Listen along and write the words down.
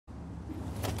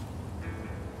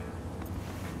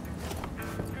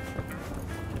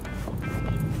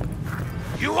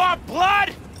You want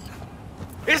blood?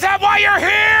 Is that why you're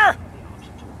here?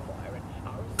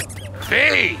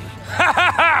 V! Ha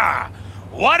ha ha!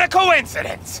 What a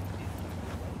coincidence!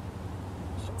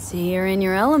 See, you're in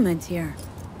your element here.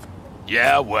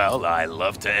 Yeah, well, I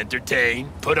love to entertain,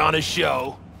 put on a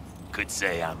show. Could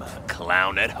say I'm a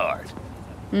clown at heart.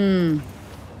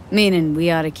 Meaning we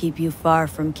ought to keep you far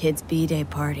from kids' B-Day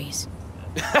parties.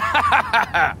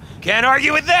 Can't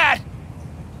argue with that!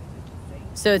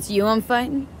 So it's you I'm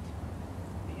fighting?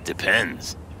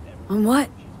 Depends. On what?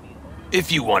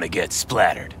 If you want to get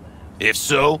splattered. If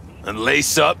so, then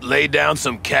lace up, lay down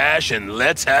some cash, and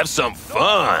let's have some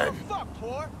fun!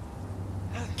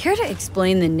 Care to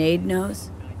explain the nade nose?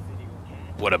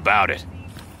 What about it?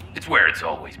 It's where it's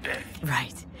always been.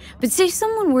 Right. But say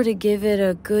someone were to give it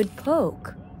a good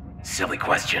poke. Silly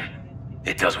question.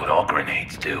 It does what all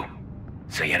grenades do.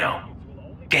 So, you know,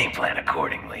 game plan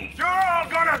accordingly. You're all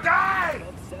gonna die!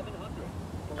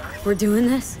 If we're doing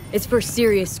this, it's for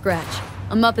serious scratch.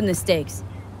 I'm upping the stakes.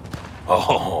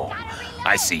 Oh,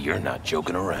 I see you're not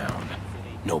joking around.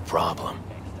 No problem.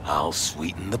 I'll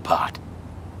sweeten the pot.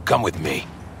 Come with me.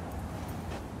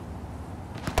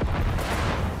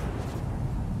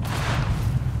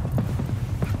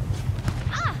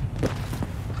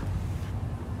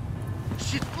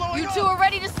 You two are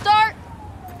ready to start?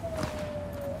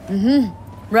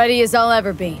 Ready as I'll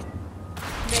ever be.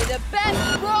 May the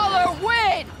best brawler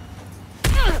win!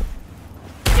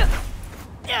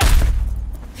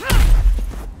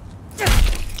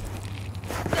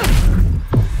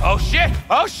 Oh shit!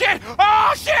 Oh shit!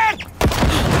 Oh shit!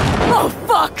 Oh,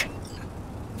 fuck!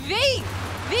 V!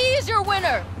 V is your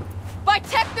winner! By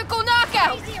technical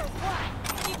knockout!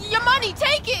 Your money,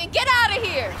 take it and get out of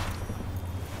here!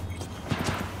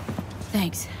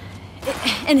 Thanks.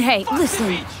 And hey,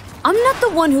 listen. I'm not the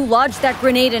one who lodged that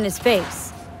grenade in his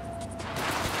face.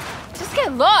 Just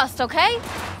get lost, okay?